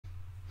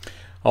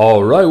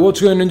Alright,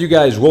 what's going on, you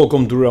guys?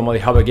 Welcome to Real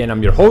Madrid Hub again.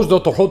 I'm your host,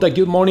 Dr. Jota.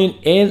 Good morning,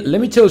 and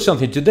let me tell you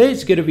something. Today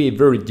is going to be a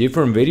very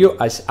different video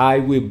as I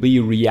will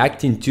be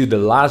reacting to the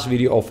last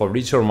video of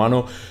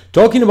F.Romano,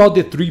 talking about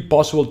the three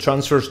possible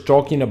transfers,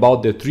 talking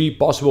about the three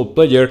possible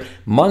players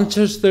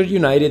Manchester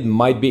United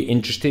might be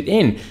interested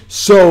in.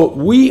 So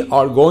we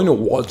are going to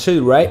watch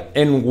it, right?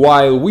 And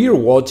while we are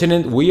watching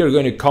it, we are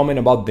going to comment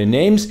about the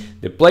names,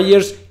 the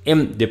players,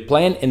 and the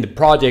plan and the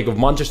project of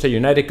Manchester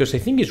United, because I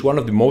think it's one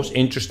of the most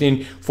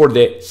interesting for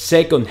the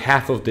second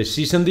half of the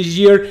season this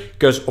year,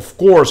 because of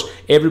course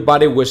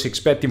everybody was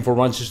expecting for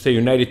Manchester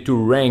United to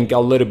rank a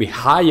little bit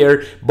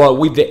higher, but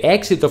with the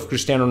exit of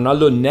Cristiano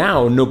Ronaldo,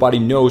 now nobody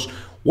knows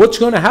what's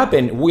going to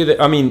happen with,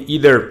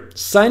 either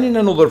signing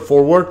another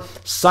forward,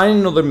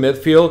 signing another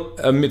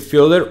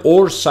midfielder,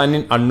 or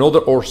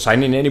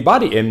signing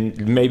anybody,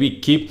 and maybe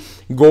keep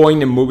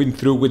going and moving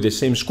through with the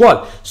same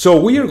squad. So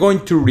we are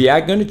going to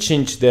react, going to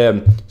change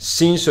the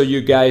scene so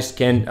you guys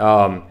can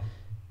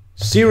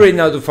see right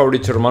now the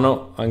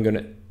F.Romano. I'm going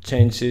to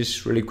change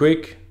this really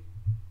quick.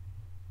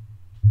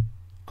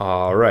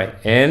 All right,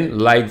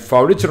 and like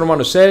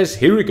F.Romano says,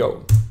 here we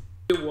go.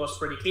 It was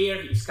pretty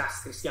clear. He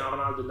discussed Cristiano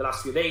Ronaldo in the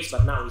last few days,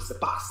 but now it's the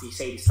past. He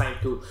said it's time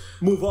to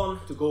move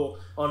on, to go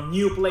on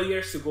new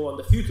players, to go on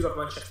the future of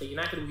Manchester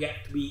United. We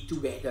have to be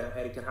together,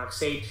 Erik Ten Hag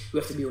said. We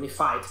have to be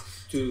unified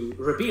to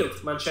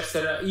rebuild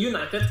Manchester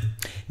United.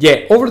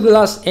 Yeah, over the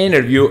last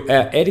interview,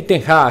 Erik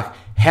Ten Hag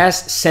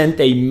has sent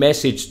a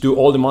message to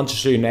all the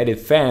Manchester United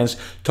fans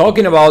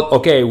talking about,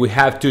 okay, we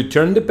have to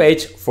turn the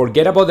page,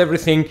 forget about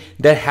everything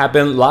that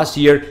happened last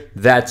year,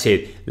 that's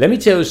it. Let me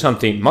tell you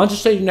something,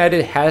 Manchester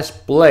United has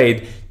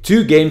played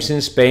 2 games in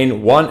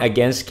Spain, one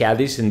against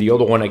Cadiz and the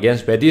other one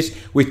against Betis,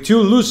 with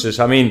 2 losses.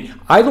 I mean,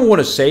 I don't want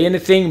to say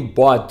anything,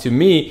 but to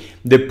me,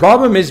 the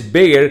problem is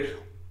bigger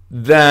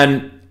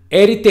than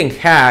Erik Ten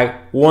Hag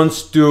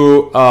wants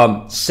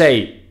to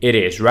say it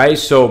is, right?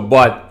 So,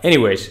 but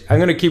anyways, I'm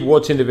gonna keep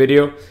watching the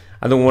video.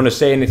 I don't want to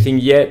say anything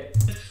yet.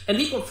 And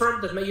he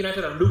confirmed that Man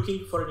United are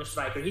looking for a new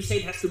striker. He said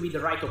it has to be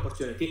the right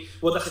opportunity.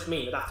 What does it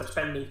mean? That after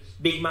spending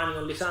big money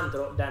on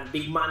Lisandro, then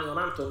big money on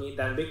Antony,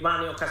 then big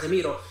money on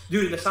Casemiro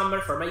during the summer,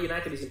 for Man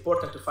United it's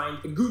important to find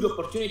a good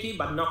opportunity,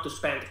 but not to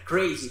spend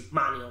crazy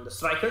money on the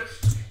striker.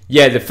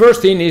 Yeah, the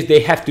first thing is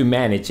they have to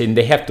manage and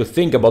they have to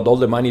think about all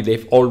the money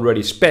they've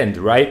already spent,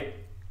 right?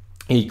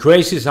 A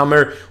crazy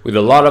summer with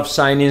a lot of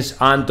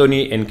signings,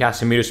 Antony and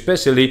Casemiro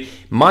especially.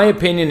 My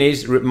opinion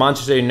is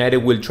Manchester United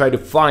will try to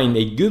find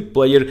a good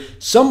player,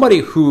 somebody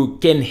who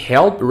can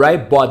help,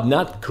 right, but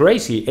not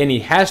crazy, and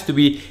it has to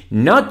be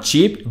not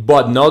cheap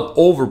but not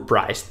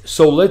overpriced.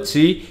 So let's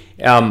see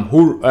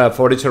who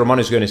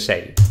F.Romano is going to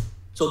say.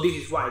 So this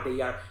is why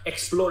they are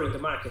exploring the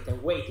market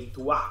and waiting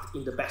to act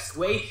in the best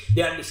way.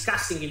 They are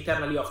discussing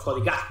internally of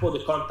Cody Gakpo.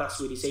 The contacts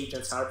with his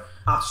agents are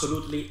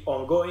absolutely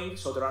ongoing.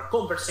 So there are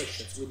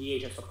conversations with the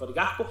agents of Cody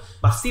Gakpo,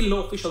 but still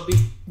no official bid.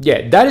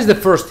 Yeah, that is the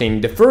first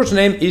thing. The first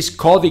name is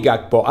Cody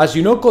Gakpo. As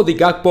you know, Cody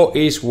Gakpo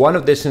is one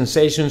of the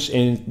sensations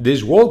in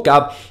this World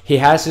Cup. He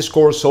has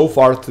scored so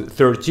far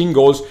 13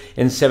 goals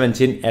and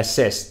 17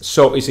 assists.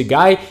 So it's a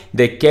guy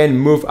that can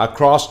move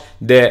across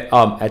the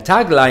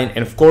attack line,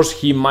 and of course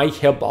he might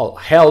help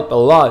a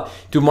lot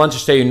to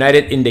Manchester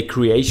United in the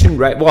creation,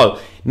 right? Well,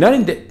 not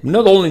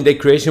only in the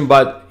creation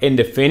but in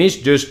the finish,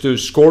 just to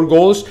score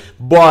goals.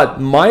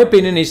 But my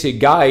opinion is a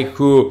guy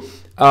who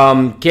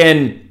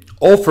can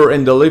offer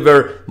and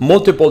deliver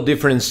multiple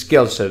different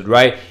skill sets,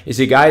 right? It's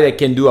a guy that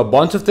can do a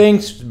bunch of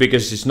things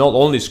because he's not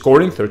only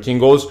scoring 13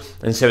 goals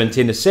and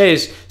 17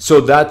 assists, so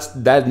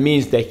that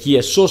means that he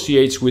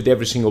associates with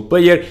every single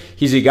player.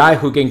 He's a guy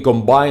who can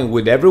combine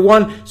with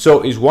everyone,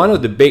 so it's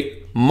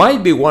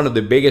might be one of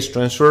the biggest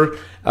transfers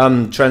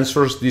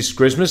this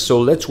Christmas.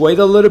 So let's wait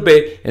a little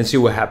bit and see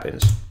what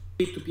happens.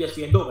 To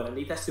PSV Eindhoven, and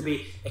it has to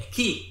be a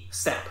key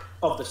step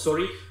of the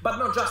story, but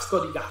not just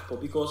Cody Gakpo,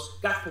 because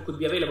Gakpo could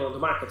be available on the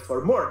market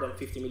for more than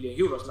 50 million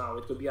euros now.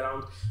 It could be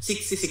around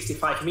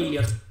 60-65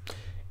 million.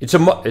 It's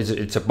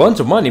a bunch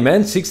of money,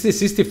 man.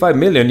 60-65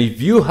 million.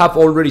 If you have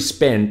already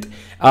spent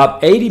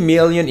 80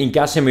 million in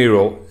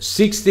Casemiro,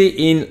 60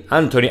 in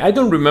Antony. I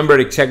don't remember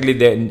exactly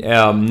the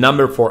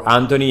number for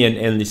Antony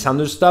and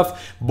Lisandro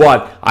stuff,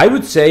 but I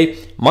would say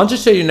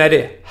Manchester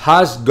United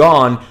has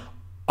gone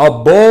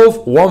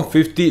above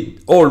 150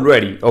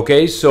 already.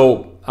 Okay,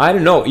 so I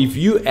don't know, if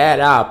you add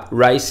up,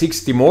 right,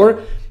 60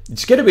 more,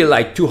 it's gonna be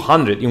like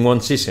 200 in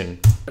one season.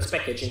 This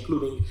package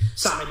including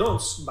some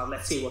add-ons, but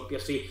let's see what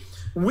PSV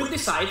will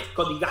decide.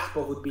 Cody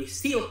Gakpo would be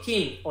still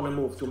keen on a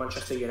move to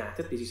Manchester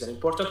United. This is an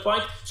important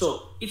point.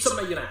 So it's on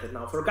Man United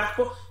now for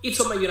Gakpo. It's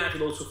on Man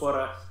United also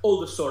for all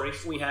the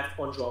stories we have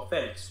on Joao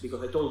Felix,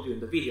 because I told you in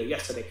the video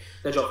yesterday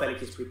that Joao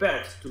Felix is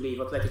prepared to leave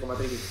Atletico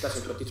Madrid in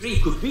 2023.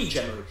 It could be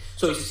January.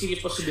 So it's a serious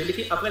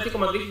possibility. Atletico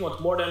Madrid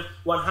want more than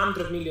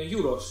 100 million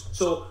euros.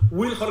 So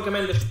will Jorge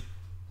Mendes...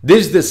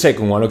 This is the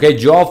second one, okay?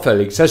 Joao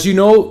Felix. As you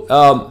know,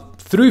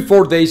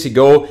 3-4 days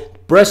ago,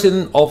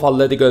 president of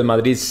Atletico de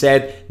Madrid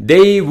said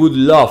they would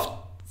love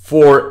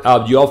for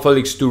Joao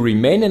Felix to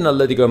remain in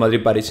Atletico de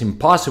Madrid, but it's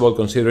impossible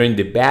considering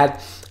the bad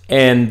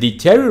and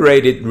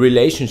deteriorated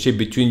relationship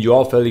between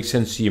Joao Felix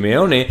and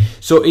Simeone.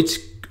 So it's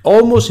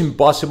almost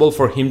impossible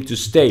for him to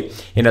stay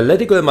in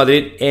Atletico de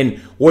Madrid, and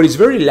what is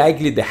very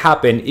likely to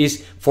happen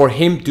is for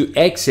him to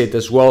exit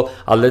as well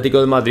Atletico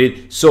de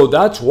Madrid. So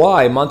that's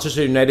why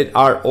Manchester United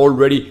are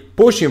already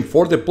pushing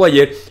for the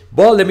player.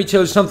 But let me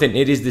tell you something,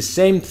 it is the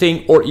same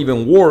thing or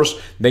even worse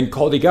than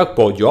Cody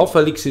Gakpo. Joao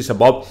Felix is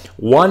about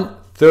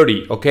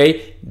 130,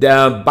 okay?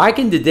 Back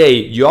in the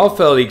day, Joao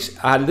Felix,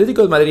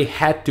 Atletico de Madrid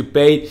had to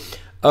pay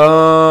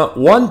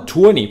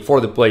 120 for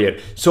the player.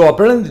 So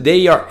apparently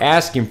they are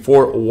asking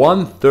for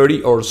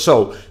 130 or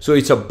so. So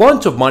it's a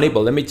bunch of money, but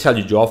let me tell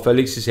you, Joao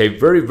Felix is a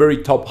very, very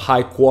top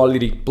high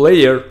quality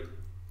player,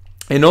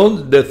 and all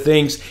the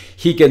things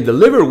he can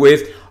deliver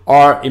with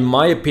are, in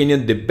my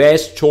opinion, the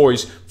best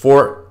choice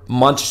for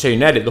Manchester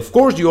United. Of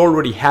course, you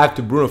already have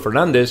to Bruno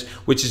Fernandes,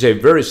 which is a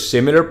very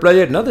similar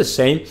player, not the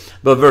same,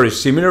 but very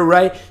similar,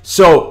 right?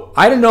 So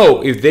I don't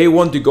know if they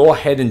want to go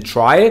ahead and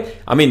try it.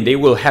 I mean, they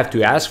will have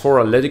to ask for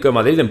Atletico de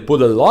Madrid and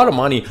put a lot of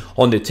money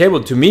on the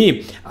table. To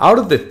me, out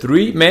of the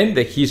three men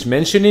that he's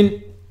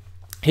mentioning,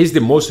 he's the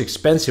most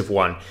expensive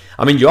one.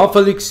 I mean, Joao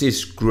Felix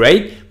is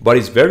great, but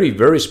it's very,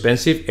 very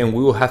expensive, and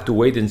we will have to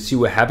wait and see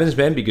what happens,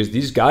 man, because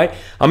this guy,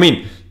 I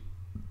mean,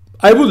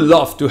 I would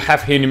love to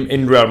have him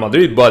in Real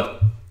Madrid, but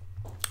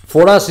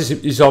for us,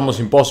 it's almost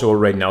impossible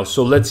right now.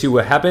 So let's see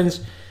what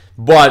happens.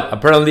 But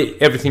apparently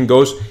everything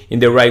goes in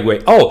the right way.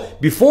 Oh,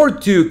 before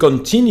to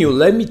continue,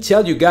 let me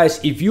tell you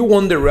guys, if you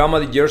want the Real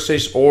Madrid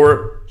jerseys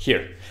or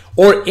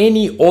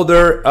any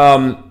other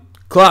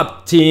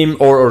club team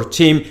or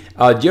team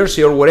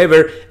jersey or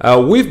whatever,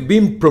 we've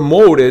been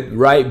promoted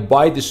right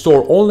by the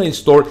store, online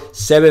store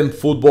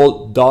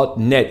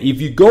 7football.net.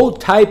 If you go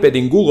type it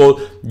in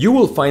Google, you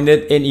will find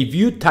it, and if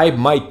you type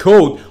my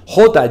code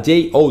Jota,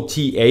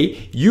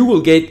 you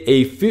will get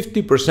a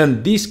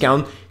 50%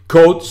 discount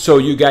code, so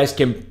you guys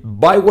can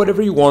buy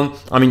whatever you want.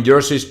 I mean,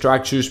 jerseys,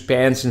 tracksuits,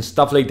 pants, and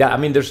stuff like that. I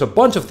mean, there's a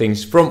bunch of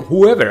things from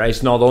whoever.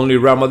 It's not only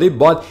Real Madrid,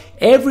 but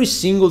every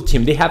single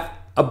team. They have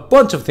a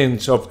bunch of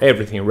things of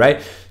everything,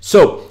 right?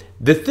 So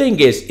the thing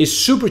is, it's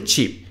super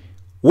cheap.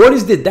 What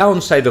is the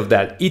downside of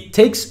that? It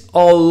takes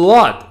a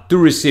lot to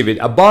receive it,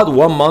 about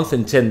 1 month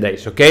and 10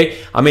 days, okay?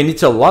 I mean,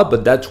 it's a lot,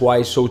 but that's why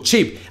it's so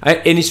cheap.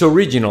 And it's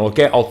original,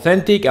 okay?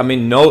 Authentic, I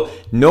mean,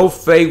 no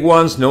fake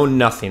ones, no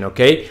nothing,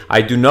 okay?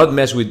 I do not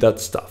mess with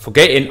that stuff,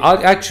 okay? And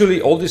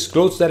actually, all these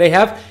clothes that I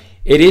have,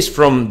 it is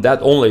from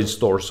that online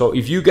store. So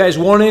if you guys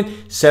want it,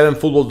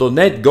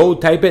 7football.net, go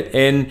type it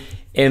and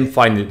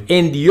find it.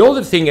 And the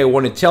other thing I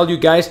want to tell you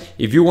guys,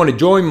 if you want to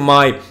join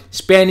my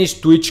Spanish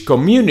Twitch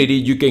community,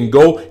 you can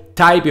go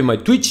type in my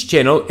Twitch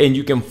channel and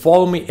you can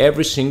follow me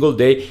every single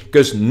day,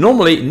 because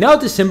normally, now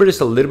December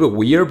is a little bit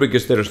weird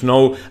because there's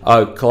no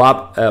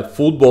club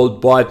football,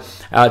 but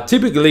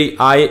typically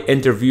I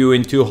interview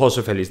into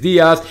Jose Felix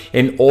Diaz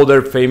and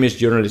other famous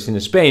journalists in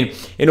Spain,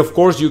 and of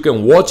course you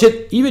can watch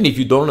it. Even if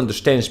you don't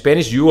understand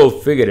Spanish, you will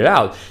figure it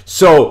out.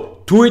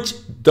 So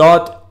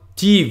twitch.tv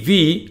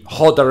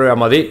Jota Real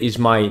Madrid is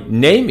my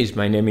name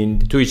in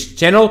the Twitch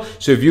channel.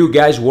 So if you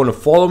guys want to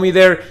follow me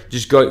there,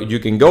 just go, you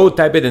can go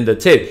type it and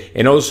that's it.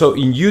 And also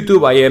in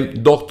YouTube I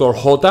am Dr.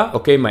 Jota,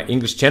 okay, my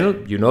English channel,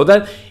 you know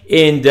that.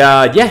 And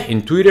yeah,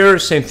 in Twitter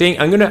same thing.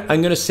 I'm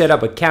gonna set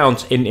up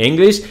accounts in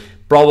English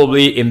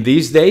probably in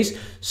these days.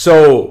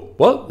 So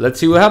well, let's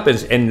see what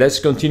happens, and let's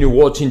continue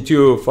watching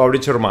to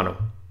Fabrizio Romano.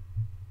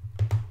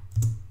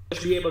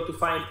 Be able to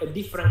find a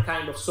different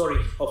kind of story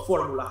or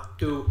formula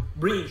to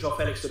bring Joao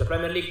Felix to the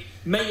Premier League.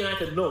 Man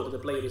United know that the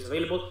player is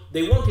available.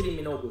 They wanted him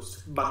in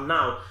August, but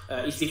now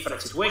it's a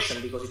different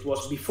situation because it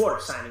was before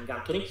signing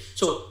Anthony.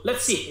 So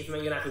let's see if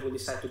Man United will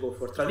decide to go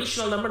for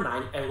traditional number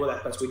 9 and what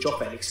happens with Joao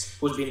Felix,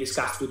 who's been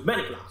discussed with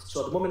many clubs. So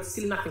at the moment,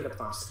 still nothing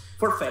advanced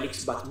for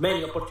Felix, but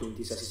many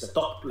opportunities as he's a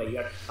top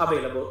player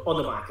available on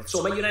the market.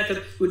 So Man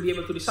United will be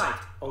able to decide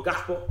on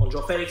Gakpo, on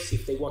Joao Felix,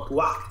 if they want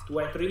to act to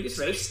enter in this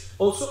race.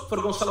 Also for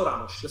Gonçalo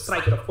Ramos, the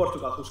striker of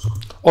Portugal, who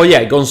scored. Oh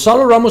yeah,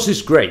 Gonçalo Ramos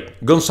is great.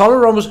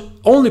 Gonçalo Ramos,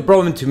 only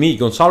problem to me,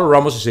 Gonçalo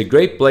Ramos is a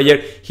great player.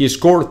 He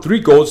scored 3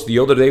 goals the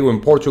other day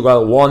when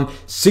Portugal won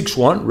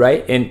 6-1,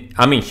 right? And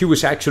I mean, he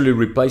was actually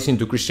replacing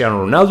to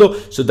Cristiano Ronaldo,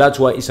 so that's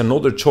why it's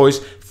another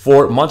choice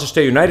for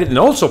Manchester United and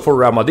also for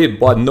Real Madrid,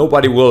 but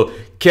nobody will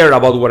care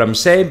about what I'm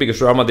saying because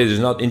Real Madrid is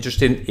not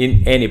interested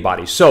in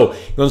anybody. So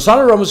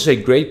Gonçalo Ramos is a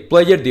great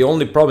player. The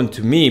only problem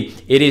to me,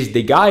 it is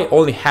the guy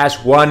only has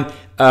one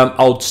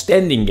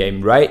outstanding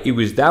game, right? It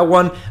was that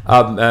one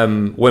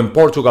when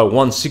Portugal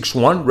won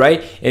 6-1,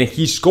 right? And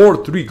he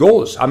scored 3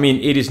 goals. I mean,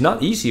 it is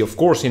not easy, of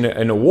course, in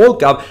a World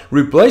Cup,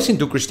 replacing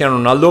to Cristiano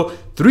Ronaldo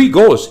 3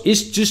 goals.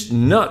 It's just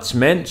nuts,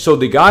 man. So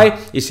the guy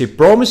is a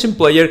promising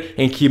player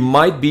and he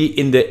might be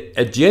in the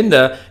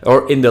agenda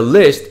or in the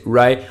list,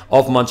 right,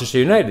 of Manchester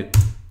United.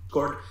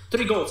 Scored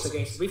 3 goals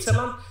against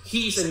Switzerland.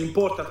 He's an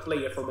important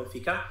player for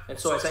Benfica, and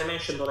so as I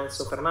mentioned on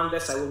Enzo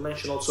Fernandez, I will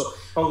mention also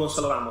on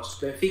Gonzalo Ramos.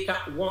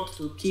 Benfica want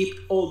to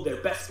keep all their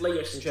best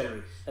players in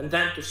January and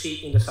then to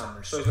see in the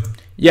summer. So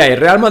yeah,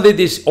 Real Madrid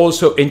is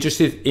also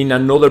interested in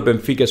another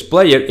Benfica's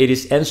player. It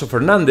is Enzo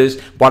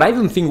Fernandez, but I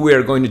don't think we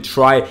are going to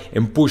try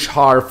and push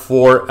hard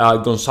for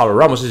Gonzalo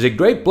Ramos. He's a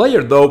great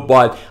player though,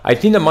 but I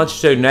think that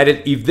Manchester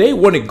United, if they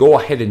want to go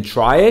ahead and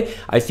try it,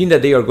 I think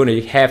that they are going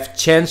to have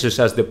chances,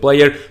 as the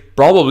player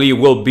probably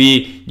will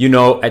be, you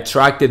know,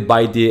 attracted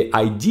by the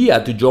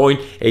idea to join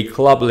a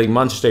club like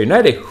Manchester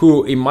United,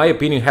 who, in my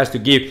opinion, has to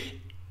give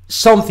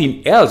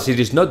something else.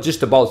 It is not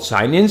just about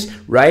signings,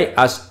 right?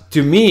 As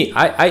to me,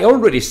 I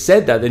already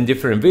said that in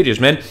different videos,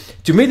 man.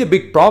 To me, the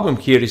big problem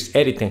here is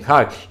Erik ten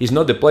Hag. It's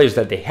not the players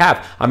that they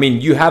have. I mean,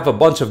 you have a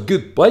bunch of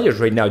good players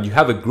right now. You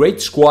have a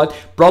great squad.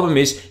 Problem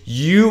is,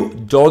 you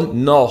don't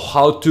know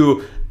how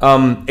to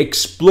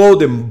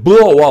explode and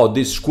blow out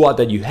this squad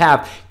that you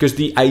have, because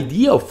the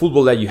idea of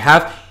football that you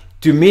have,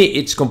 to me,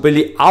 it's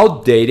completely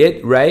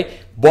outdated, right?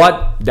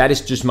 But that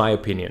is just my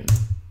opinion.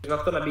 It's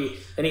not going to be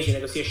an easy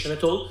negotiation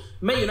at all.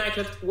 Man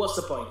United, what's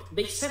the point?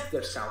 They sent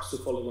their scouts to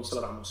follow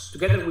Gonzalo Ramos,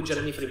 together with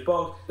Jeremy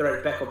Frimpong, the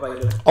right back of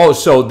Bayern. Oh,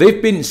 so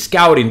they've been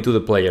scouting to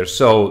the player,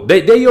 so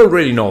they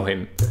already know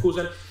him.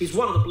 Kusen is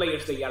one of the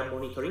players they are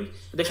monitoring.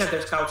 They sent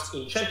their scouts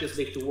in Champions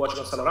League to watch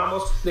Gonzalo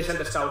Ramos. They sent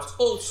their scouts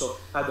also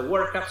at the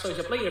World Cup, so it's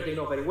a player they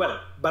know very well.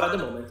 But at the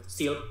moment,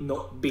 still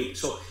no bid.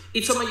 So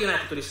it's on Man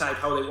United to decide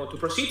how they want to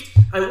proceed.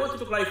 I wanted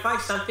to clarify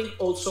something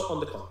also on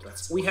the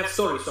contracts. We have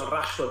stories on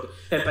Rashford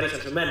and Paris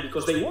Saint-Germain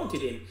because they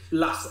wanted him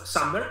last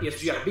summer.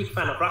 PSG are a big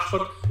fan of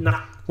Rashford.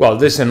 Now, well,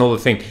 this is another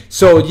thing.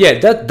 So yeah,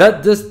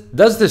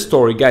 that's the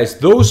story, guys.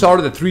 Those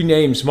are the three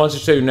names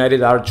Manchester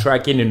United are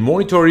tracking and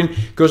monitoring,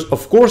 because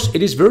of course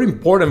it is very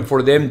important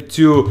for them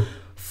to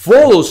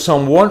follow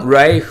someone,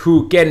 right,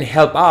 who can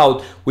help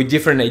out with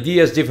different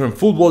ideas, different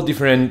football,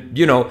 different,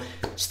 you know,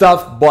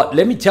 stuff. But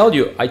let me tell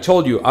you,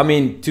 I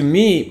mean, to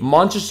me,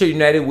 Manchester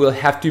United will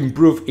have to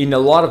improve in a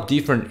lot of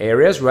different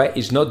areas, right?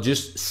 It's not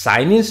just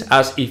signings.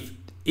 As if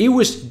it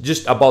was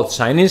just about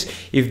signings,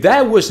 if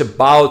that was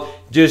about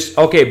just,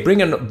 okay,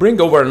 bring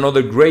over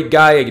another great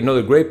guy,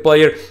 another great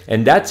player,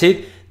 and that's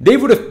it, they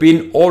would have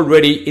been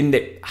already in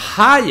the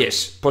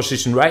highest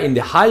position, right, in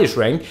the highest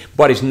rank.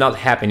 But it's not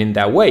happening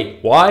that way.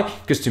 Why?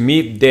 Because to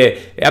me,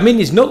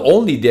 it's not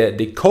only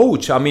the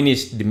coach, I mean,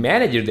 it's the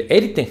manager, the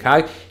Erik ten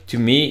Hag. To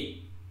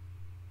me,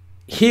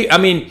 he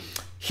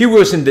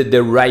wasn't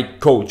the right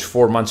coach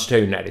for Manchester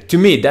United. To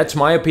me, that's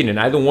my opinion.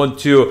 I don't want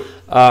to,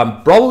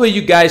 probably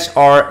you guys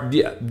are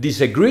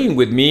disagreeing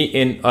with me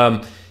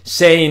in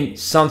saying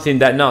something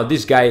that, no,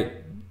 this guy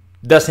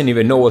doesn't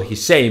even know what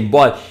he's saying.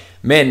 But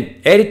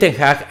man, Erik ten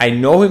Hag, I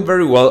know him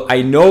very well.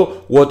 I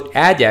know what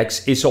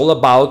Ajax is all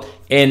about.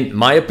 And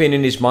my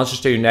opinion is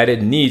Manchester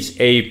United needs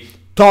a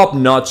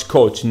top-notch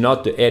coach,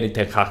 not the Erik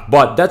ten Hag.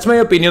 But that's my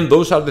opinion.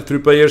 Those are the three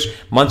players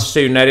Manchester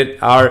United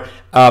are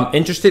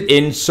interested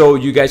in. So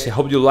you guys, I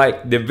hope you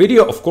like the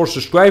video. Of course,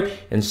 subscribe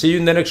and see you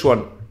in the next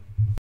one.